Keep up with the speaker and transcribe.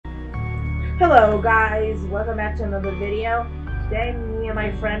Hello guys, welcome back to another video. Today me and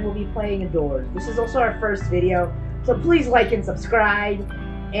my friend will be playing indoors. This is also our first video, so please like and subscribe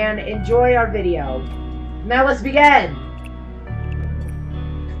and enjoy our video. Now let's begin!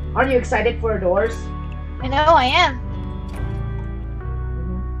 Aren't you excited for indoors? I know I am.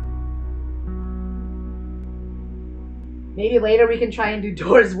 Maybe later we can try and do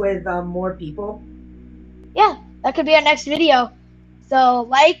doors with more people. Yeah, that could be our next video. So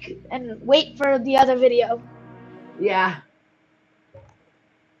like and wait for the other video. Yeah.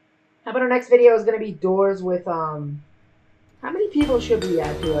 How about our next video is gonna be doors with how many people should we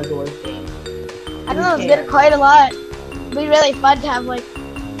add to our doors game? I don't know, it's been quite a lot. It'd be really fun to have like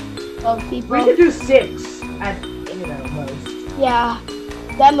 12 people. We could do 6 at most. Yeah,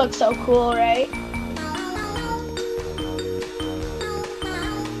 that looks so cool, right?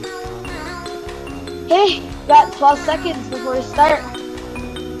 Okay, got 12 seconds before we start.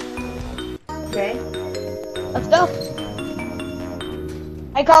 Okay. Let's go.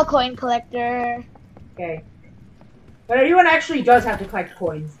 I call coin collector. Okay. But everyone actually does have to collect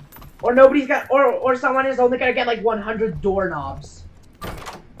coins. Or nobody's got, or someone is only gonna get like 100 doorknobs.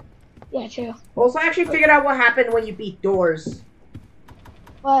 Yeah, true. Also, I actually figured out what happened when you beat doors.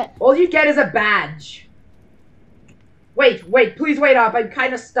 What? All you get is a badge. Wait, please wait up. I'm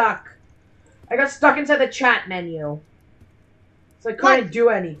kind of stuck. I got stuck inside the chat menu. So I couldn't do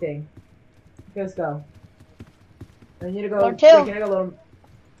anything. Let's go. I need to go. Door 2. Wait, can I go a little...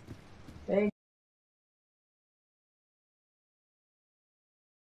 Thank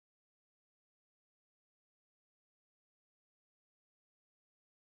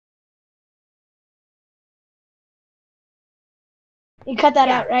You cut that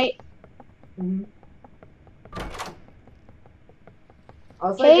out, right? Mm-hmm.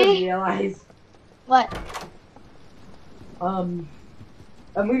 Also, I just realized. What?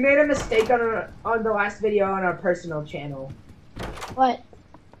 And we made a mistake on the last video on our personal channel. What?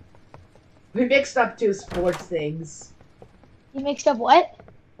 We mixed up 2 sports things. You mixed up what?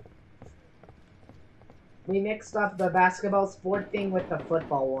 We mixed up the basketball sport thing with the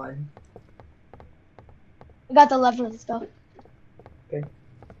football one. I got the lever, let's go. Okay.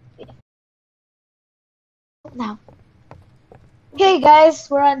 Now. Okay, guys,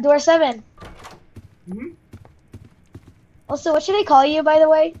 we're on door 7. Mm-hmm. Also, what should I call you, by the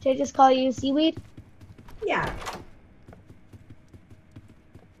way? Should I just call you Seaweed? Yeah. Come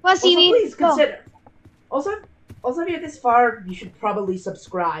on, Seaweed. Please go. consider. Also, if you're this far, you should probably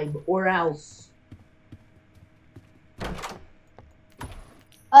subscribe, or else.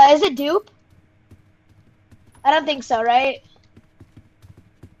 Is it dupe? I don't think so, right?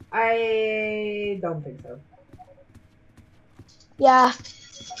 I don't think so. Yeah.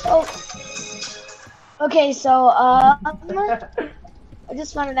 Oh. Okay, so I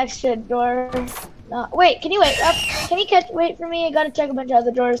just found an extra door. No, wait, can you wait up? Can you wait for me? I gotta check a bunch of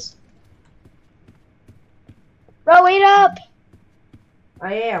other doors. Bro, wait up!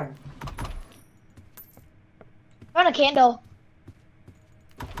 I am. Found a candle.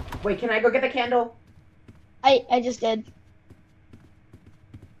 Wait, can I go get the candle? I just did.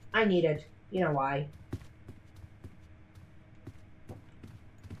 I need it. You know why?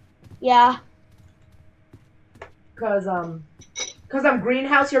 Yeah. Cause I'm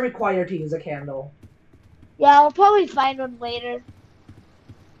greenhouse, you're required to use a candle. Yeah, I'll probably find one later.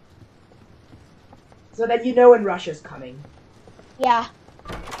 So that you know when rush is coming. Yeah.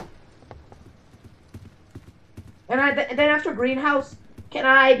 And then after greenhouse, can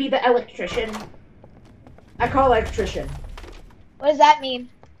I be the electrician? I call electrician. What does that mean?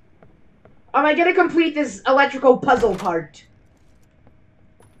 I gotta complete this electrical puzzle part.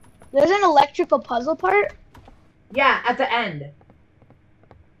 There's an electrical puzzle part? Yeah, at the end.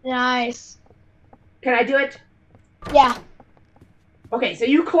 Nice. Can I do it? Yeah. Okay, so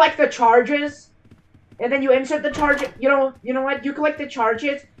you collect the charges, and then you insert the charge. You know what? You collect the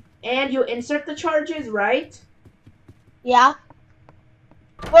charges, and you insert the charges, right? Yeah.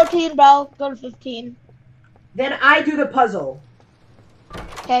 14, bro. Go to 15. Then I do the puzzle.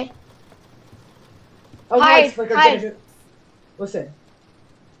 Okay. Oh, Hide, nice, Flicker. hide. Listen.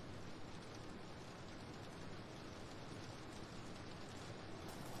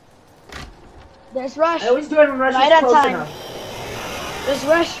 There's Rush. I always do it when Rush Right is on close time. enough. There's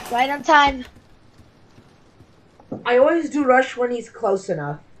Rush. Right on time. I always do Rush when he's close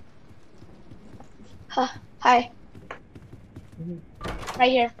enough. Huh. Hi.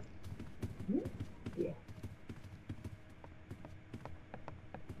 Right here. Yeah.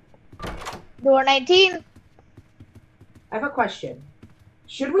 Door 19. I have a question.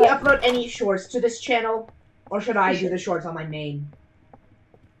 Should we upload any shorts to this channel, or should I do the shorts on my main?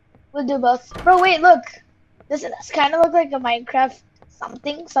 We'll do both. Bro, wait, look. Doesn't this kind of look like a Minecraft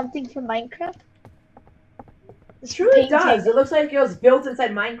something? Something from Minecraft? This True, it painting. does. It looks like it was built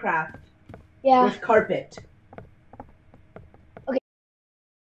inside Minecraft. Yeah. With carpet. Okay.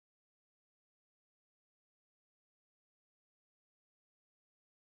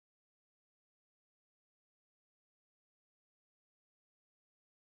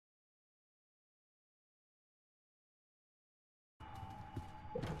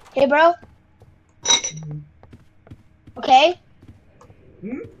 Hey, bro. Okay.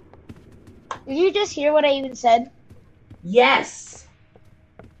 Hmm? Did you just hear what I even said? Yes.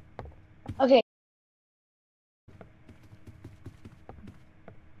 Okay.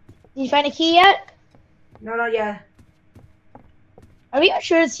 Did you find a key yet? No, not yet. Are we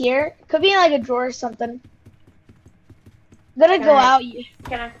sure it's here? It could be in like a drawer or something. I'm gonna go out.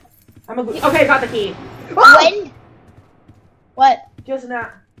 Can I? Okay, got the key. When? What? Just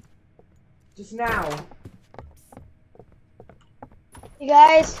now. Just now. You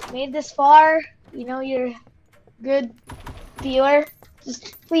guys made this far. You know you're a good viewer.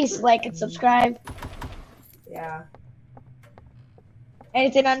 Just please like and subscribe. Yeah.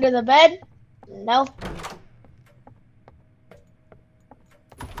 Anything under the bed? No.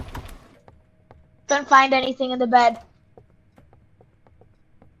 Don't find anything in the bed.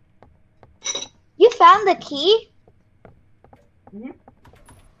 You found the key? Mm-hmm.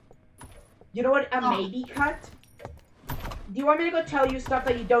 You know what a maybe cut? Do you want me to go tell you stuff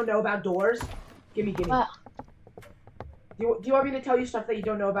that you don't know about doors? Gimme. What? Do you want me to tell you stuff that you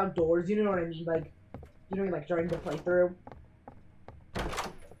don't know about doors? You know what I mean? Like, you know, like during the playthrough?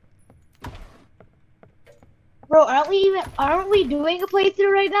 Bro, aren't we doing a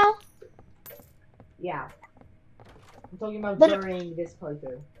playthrough right now? Yeah. I'm talking about Then- during this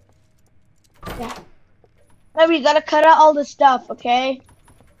playthrough. Yeah. Remember, you gotta cut out all the stuff, okay?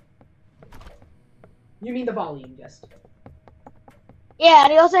 You mean the volume, just. Yeah,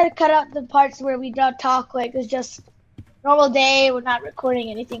 and you also had to cut out the parts where we don't talk, like it's just normal day, we're not recording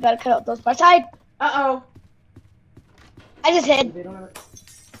anything, gotta cut out those parts. Uh-oh. I just hid. They don't have it.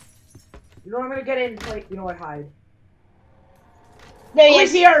 You know what, I'm gonna get in, like, you know what, hide. There he He's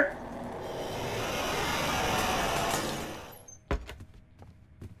is. here!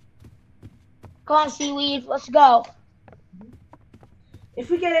 Come on, Seaweed, let's go. If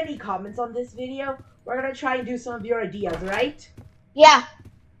we get any comments on this video, we're gonna try and do some of your ideas, right? Yeah.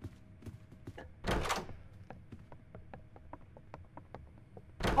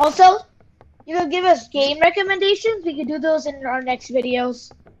 Also, you can give us game recommendations. We can do those in our next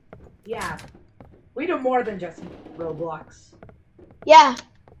videos. Yeah. We do more than just Roblox. Yeah.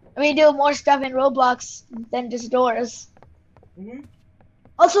 We do more stuff in Roblox than just doors. Mm-hmm.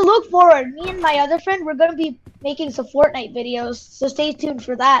 Also, look forward. Me and my other friend, we're going to be making some Fortnite videos, so stay tuned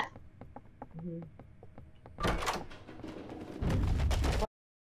for that. Mm-hmm.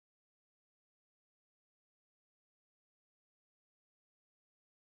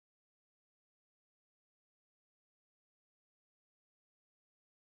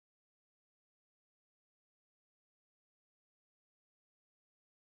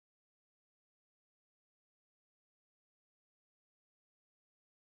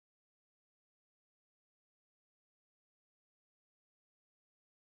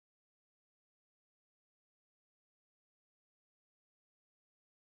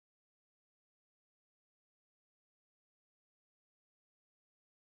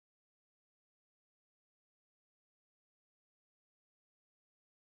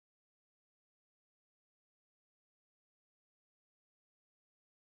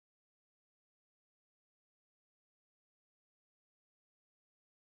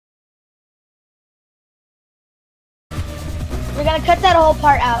 We're going to cut that whole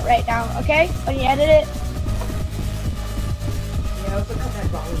part out right now, okay? When you edit it. Yeah, also cut that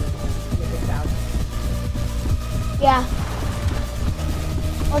volume. Get this out. Yeah.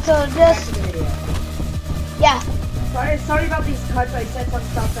 Also, Back just, to the video. yeah. Sorry about these cuts. I said some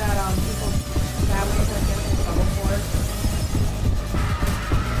stuff that people families are getting in trouble for.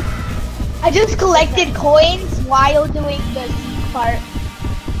 I just collected coins while doing this part.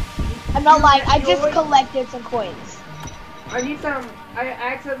 I'm not lying. I just collected some coins. I need some. I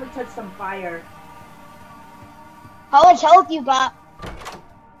accidentally touched some fire. How much health you got?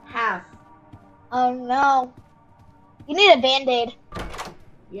 Half. Oh no. You need a band-aid.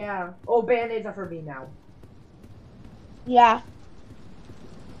 Yeah. Oh, band-aids are for me now. Yeah.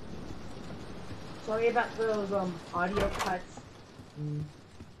 Sorry about those audio cuts.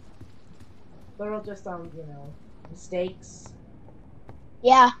 They're all just you know, mistakes.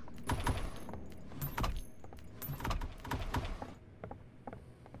 Yeah.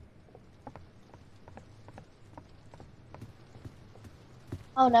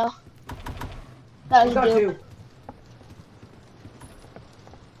 Oh no. That was Got a dupe. two.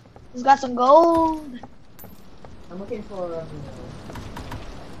 He's got some gold. I'm looking for.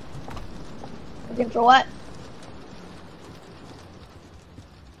 Looking for what?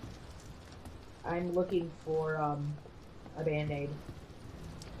 I'm looking for a band-aid.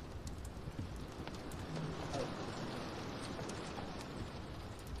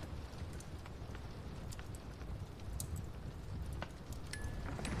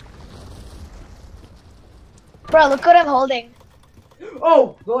 Bro, look what I'm holding.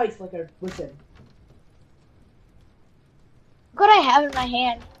 Oh, the light flickered. Listen. Look what I have in my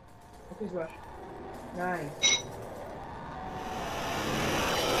hand. Okay, rush. Nice.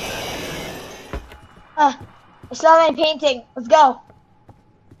 I saw my painting. Let's go.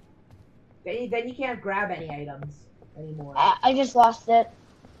 Then you can't grab any items anymore. I just lost it.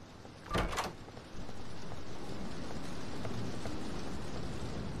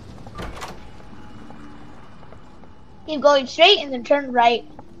 Keep going straight and then turn right.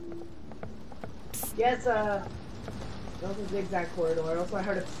 Yes, that was a zigzag corridor. Also, I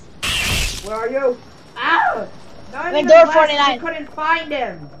heard it. Where are you? Ah! Not I'm in even door last, 49. I couldn't find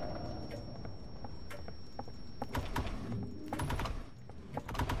him.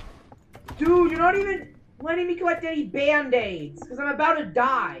 Dude, you're not even letting me collect any band-aids because I'm about to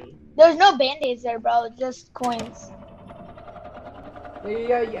die. There's no band-aids there, bro. It's just coins.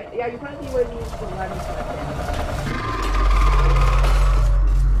 Yeah, you probably wouldn't need to let me collect band-aids.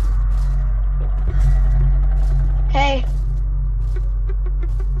 Hey.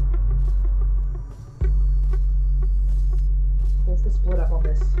 Let's just split up on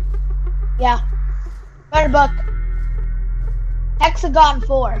this. Yeah. Got a book. Hexagon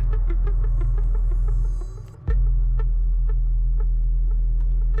 4.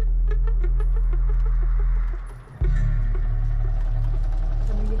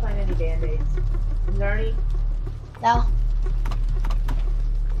 Can you find any band-aids? Is there any? No.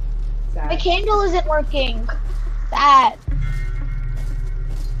 Sad. My candle isn't working. Sad.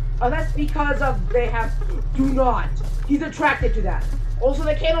 Oh, that's because of they have. Do not. He's attracted to that. Also,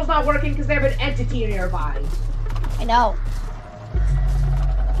 the candle's not working because they have an entity nearby. I know.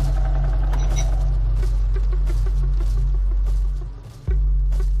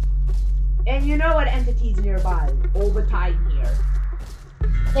 And you know what entity's nearby all the time here.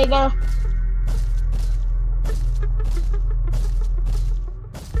 There you go.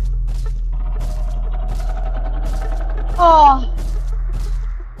 Oh.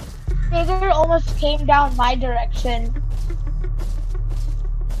 Figure almost came down my direction.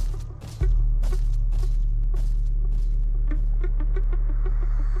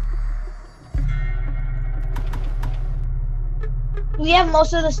 Do we have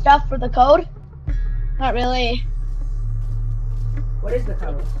most of the stuff for the code? Not really. What is the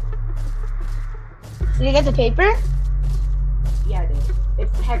code? Did you get the paper? Yeah, it is.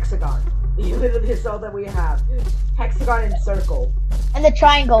 It's hexagon. You literally is all that we have. Hexagon and circle. And the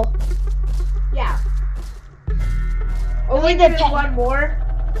triangle. Yeah. Oh, we need the need pen. one more.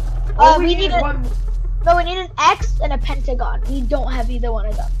 We need one. No, we need an X and a pentagon. We don't have either one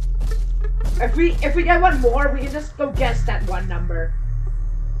of them. If we get one more, we can just go guess that one number.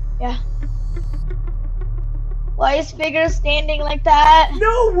 Yeah. Why is Figure standing like that?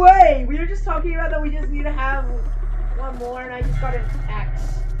 No way! We were just talking about that we just need to have one more, and I just got an X.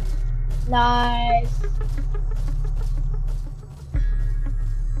 Nice.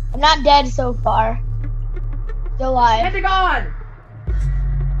 I'm not dead so far. Still alive. Pentagon!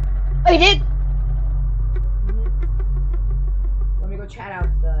 Oh, you did? Let me go chat out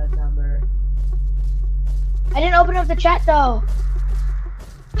the number. I didn't open up the chat though.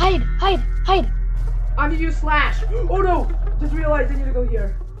 Hide, hide, hide. I'm gonna use slash. Oh no! Just realized I need to go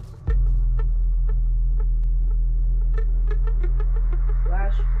here.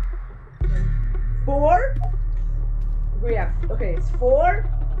 Slash. 4? Yeah, okay, it's 4,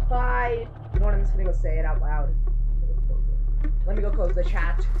 5. You know what? I'm just gonna go say it out loud. Let me go close the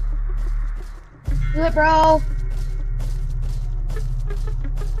chat. Do it, bro.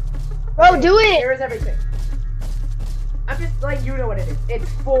 Bro, do it. Here's everything. I'm just like, you know what it is. It's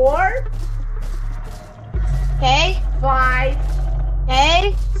 4. Okay. 5.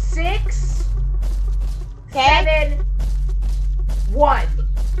 Okay. 6. Okay. 7. 1.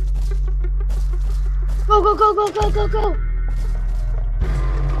 Go, go, go, go, go, go, go.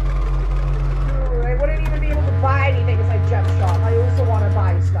 I wouldn't even be able to buy anything if I Jeff shop. I also want to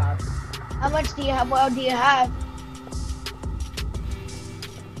buy stuff. How much do you have? What do you have?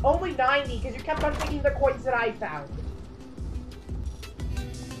 Only 90, because you kept on taking the coins that I found.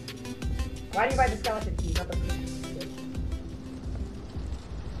 Why do you buy the skeleton key, not the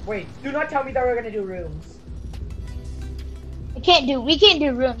Wait, do not tell me that we're gonna do rooms. We can't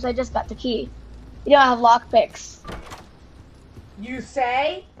do rooms. I just got the key. We don't have lockpicks. You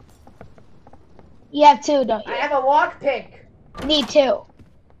say? You have two, don't you? I have a lockpick. You need two.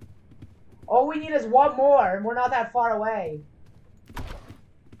 All we need is one more, and we're not that far away.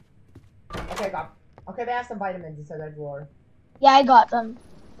 Okay, got. Okay, they have some vitamins inside that drawer. Yeah, I got them.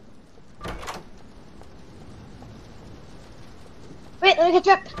 Wait, let me catch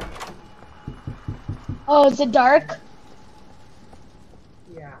up. Oh, is it dark?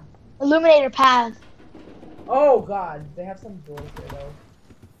 Yeah. Illuminator path. Oh god, they have some doors here though.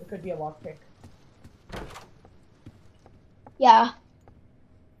 It could be a lockpick. Yeah.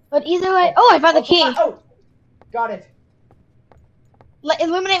 But either way, oh, I found the key. Oh, got it.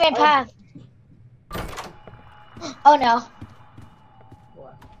 Illuminate my path. Oh no.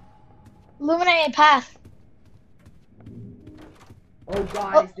 What? Illuminate my path. Oh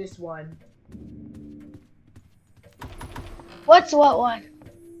god, it's this one. What's what one?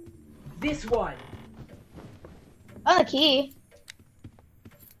 This one. Oh, the key.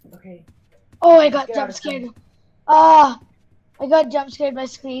 Okay. Oh, I got Get out jump of scared. sight. Ah, I got jump scared by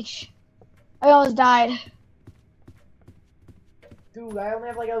Screech. I almost died. Dude, I only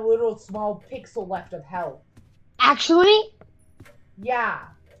have like a little small pixel left of health. Actually? Yeah.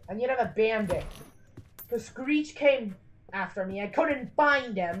 I need to have a bandit. The Screech came after me. I couldn't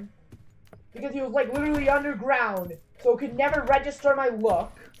find him. Because he was like literally underground. So it could never register my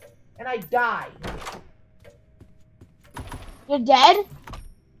look. And I died. You're dead?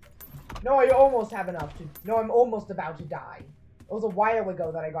 No, I almost have enough to. No, I'm almost about to die. It was a while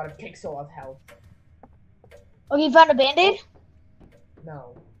ago that I got a pixel of health. Oh, you found a band-aid?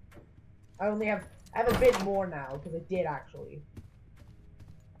 No. I have a bit more now, because I did actually.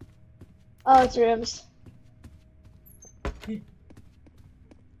 Oh, it's rooms. It's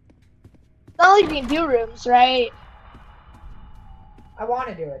not like we can do rooms, right? I want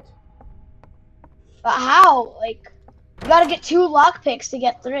to do it. But how? Like, you gotta get 2 lockpicks to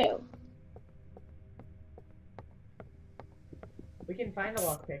get through. We can find a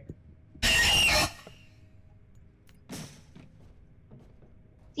lockpick.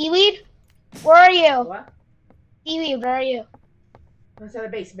 Seaweed? Where are you? What? Seaweed, where are you? Inside the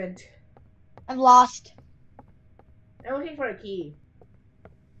basement. I'm lost. I'm looking for a key.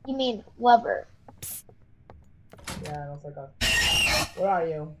 You mean lever? Yeah, and also got. Where are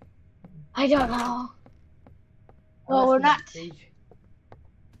you? I don't know. Oh, Well, we're that's not. the stage.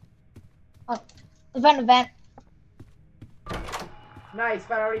 Oh, I found a vent. Nice,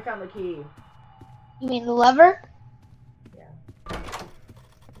 but I already found the key. You mean the lever? Yeah.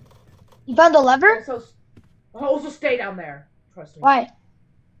 You found the lever? Also stay down there. Trust me. Why?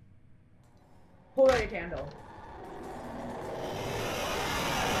 Hold out your candle.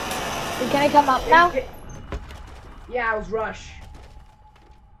 Can I come up now? Yeah, I was rush.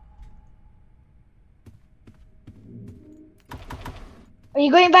 Are you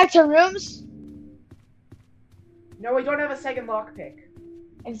going back to rooms? No, we don't have a second lockpick.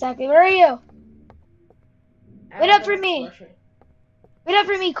 Exactly. Where are you? Wait up for me. Wait up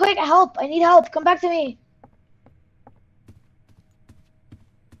for me. Quick, help. I need help. Come back to me.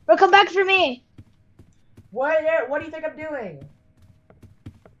 Bro, come back for me. What do you think I'm doing?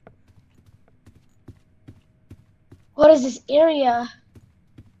 What is this area?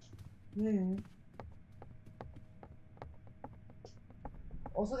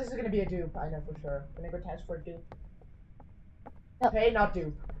 Also, this is gonna be a dupe. I know for sure. Can I go test for a dupe? No. Okay, not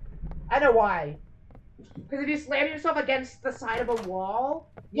dupe. I know why. Because if you slam yourself against the side of a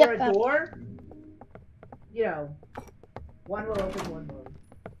wall near a door, you know, one will open, one won't.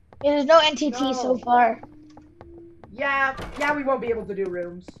 Yeah, there's no NTT so far. Yeah, we won't be able to do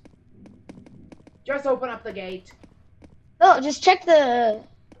rooms. Just open up the gate. No, just check the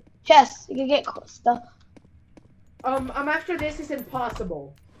chest. You can get stuff. After this is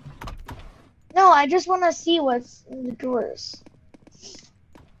impossible. No, I just want to see what's in the drawers.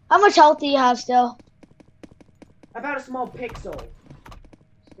 How much health do you have still? About a small pixel.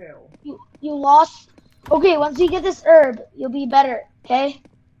 Still. You lost? Okay, once you get this herb, you'll be better, okay?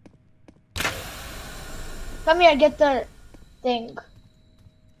 Come here, get the thing.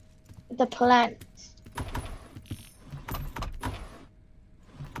 Get the plant.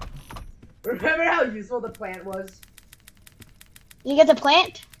 Remember how useful the plant was? You get the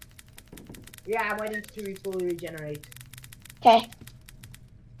plant? Yeah, I'm waiting to fully regenerate. Okay.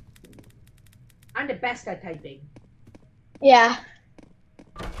 I'm the best at typing. Yeah.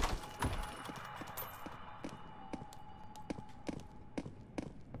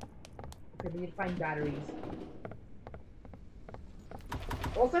 Okay, we need to find batteries.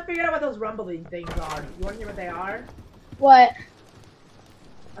 Also figured out what those rumbling things are. You want to hear what they are? What?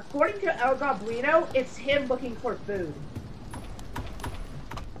 According to El Goblino, it's him looking for food.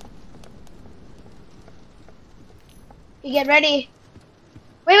 You get ready.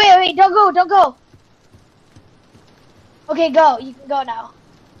 Wait, don't go. Okay, go. You can go now.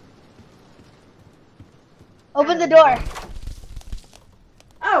 Open the door.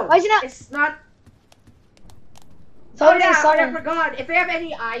 Oh, why is it not? It's not. So Oh yeah, I forgot. If they have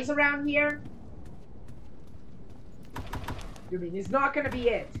any eyes around here, you mean it's not gonna be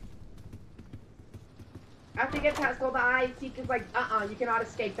it. After you get past all the eyes, Seeker's like, you cannot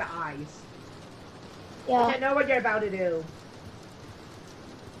escape the eyes. Yeah. I know what you're about to do.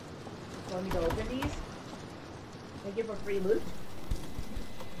 So let me go open these. Thank you for free loot.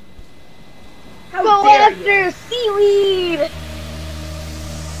 How Go dare after you? Seaweed!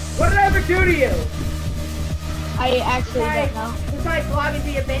 What did I ever do to you? I actually don't know. Besides logging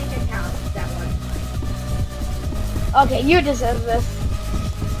to your bank account, that one. Okay, you deserve this.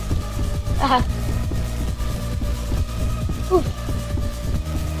 Oof.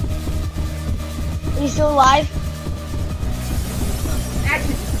 Are you still alive?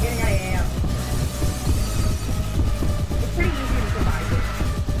 Actually, just kidding, I am. It's pretty easy to survive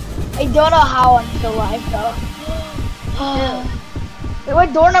it. I don't know how I'm still alive though. Wait,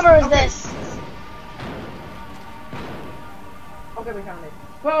 what door number is this? Okay, we found it.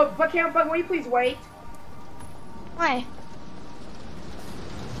 Well, but will you please wait? Why?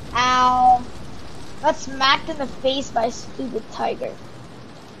 Ow. Got smacked in the face by a stupid tiger.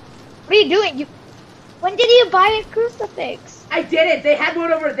 What are you doing? When did you buy a crucifix? I did it! They had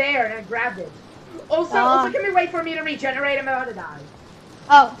one over there and I grabbed it. Also, can we wait for me to regenerate? I'm about to die.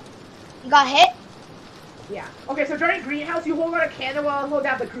 Oh. You got hit? Yeah. Okay, so during greenhouse, you hold out a candle while I hold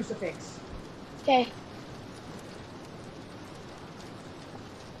out the crucifix. Okay.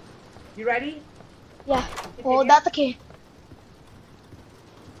 You ready? Yeah. Hold out the key.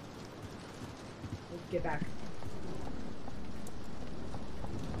 Let's get back.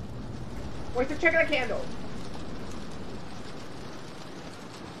 Wait, so check the candle.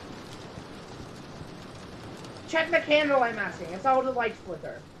 Check the candle, I'm asking. I saw the light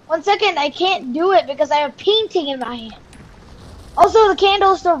flicker. 1 second, I can't do it because I have painting in my hand. Also, the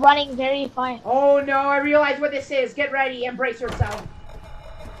candle is still running very fine. Oh no, I realize what this is. Get ready, embrace yourself.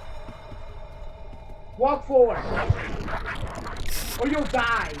 Walk forward. Or you'll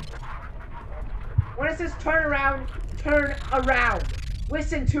die. When it says turn around, turn around.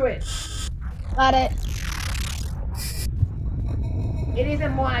 Listen to it. Got it. It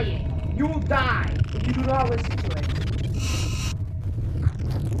isn't lying. You'll die if you do not listen to it.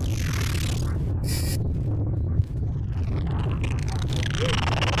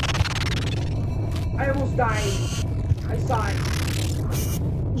 I almost died. I saw it.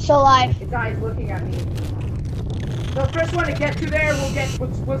 You're still alive. Its eyes looking at me. The first one to get to there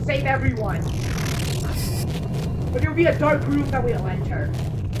will save everyone. But it will be a dark room that we'll enter.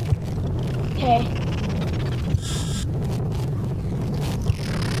 Okay.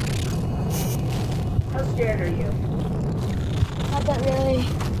 How scared are you? Not that really.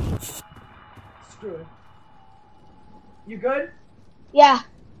 Screw it. You good? Yeah.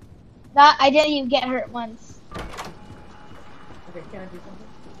 I didn't even get hurt once. Okay, can I do something?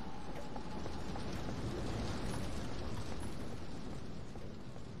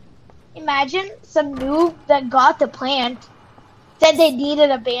 Imagine some noob that got the plant said they needed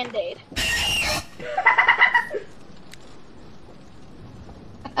a band-aid.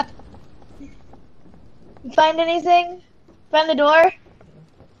 You find anything? Find the door?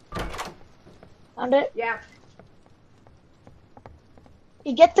 Found it? Yeah.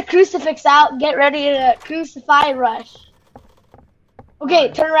 You get the crucifix out, get ready to crucify Rush.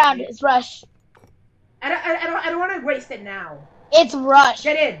 Okay, turn around, it's Rush. I don't want to waste it now. It's Rush.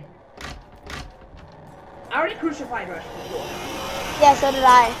 Get in. I already crucified Rush before. Yeah, so did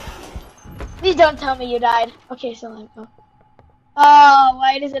I. Please don't tell me you died. Okay, so let go. Oh,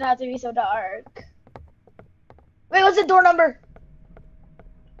 why does it have to be so dark? Wait, what's the door number?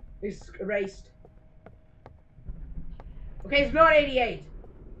 It's erased. Okay, it's not 88.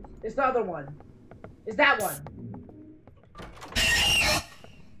 It's the other one. It's that one.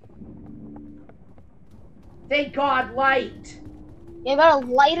 Thank God, light. Yeah, I got a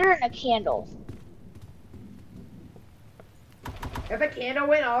lighter and a candle. If the candle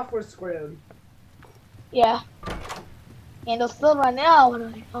went off, we're screwed. Yeah. Candle's still running out.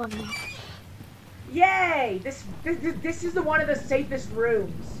 Oh no. Yay! This is the one of the safest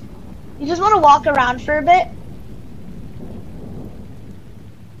rooms. You just want to walk around for a bit?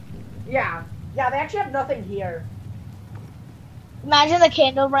 Yeah. Yeah, they actually have nothing here. Imagine the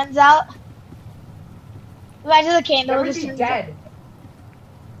candle runs out. Imagine the candle That would just be turns dead.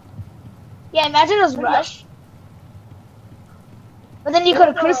 Yeah, imagine it was What do you- Rush. But then you could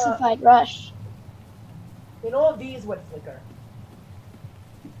have crucified Rush. Then all of these would flicker.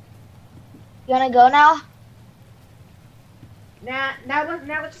 You wanna go now? Now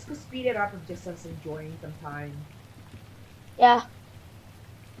let's just go speed it up and just us enjoying some time. Yeah.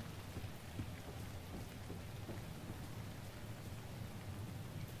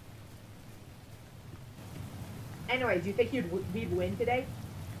 Anyway, do you think we'd win today?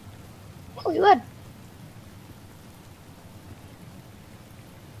 Oh, you would.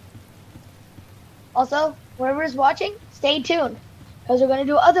 Also, whoever's watching, stay tuned, because we're going to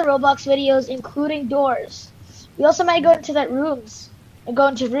do other Roblox videos, including doors. We also might go into rooms.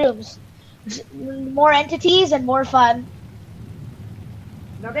 More entities and more fun.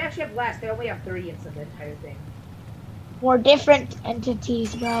 No, they actually have less. They only have 3 instead of the entire thing. More different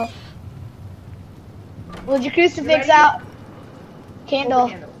entities, bro. Hold your crucifix ready? out. Candle. Hold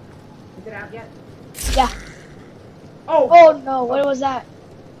the candle. Is it out yet? Yeah. Oh! Oh no, what was that?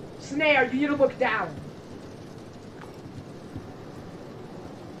 Snare, you need to look down.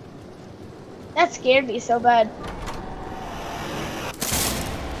 That scared me so bad.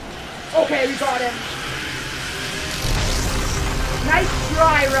 Okay, we got him. Nice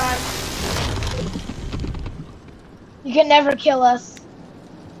try, Rush. You can never kill us. Is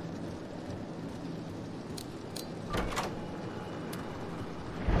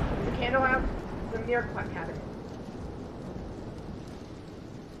the candle out? The mirror cabinet.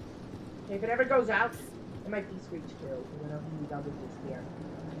 Okay, if it ever goes out, it might be Screech too. Because I don't think I'll do this here.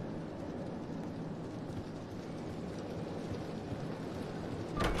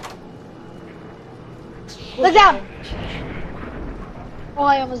 Look down! Oh,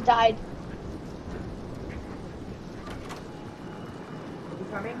 I almost died. Is he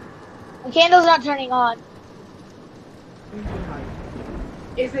coming? The candle's not turning on.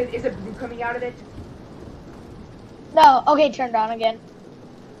 Is it blue coming out of it? No, okay, turned on again.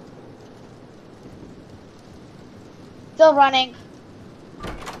 Still running. Okay,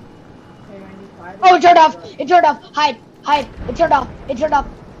 I need 5. Oh, it turned off! It turned off! Hide! Hide! It turned off! It turned off!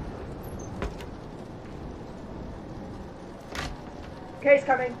 Okay, it's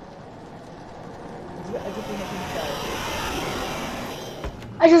coming.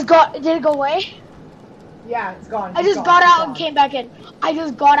 I just got. Did it go away? Yeah, it's gone. I just got out and came back in. I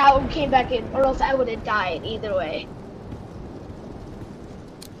just got out and came back in, or else I would have died either way.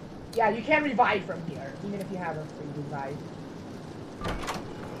 Yeah, you can revive from here, even if you have a free revive.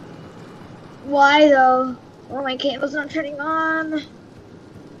 Why though? Oh, my candle's not turning on.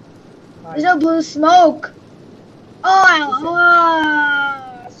 There's no blue smoke. Oh,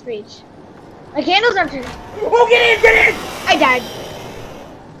 Screech. My candles aren't turning. Oh, get in! Get in! I died.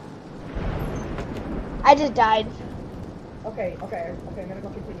 I just died. Okay, I'm gonna go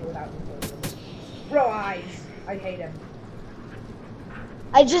continue without him. Bro, eyes. I hate him.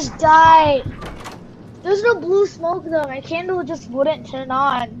 I just died. There's no blue smoke though. My candle just wouldn't turn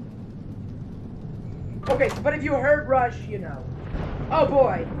on. Okay, but if you heard Rush, you know. Oh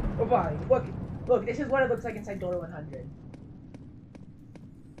boy. Oh boy. Look, this is what it looks like inside door 100.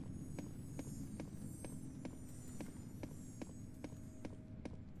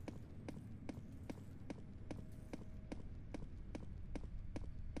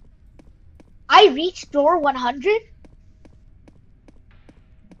 I reached door 100?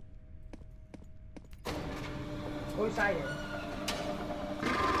 Go excited.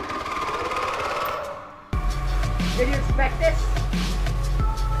 Did you expect this?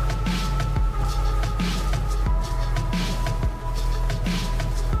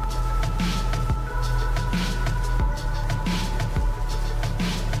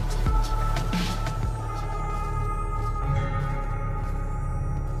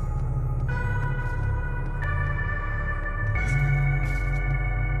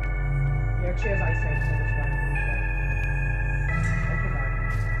 Here, cheers, I say.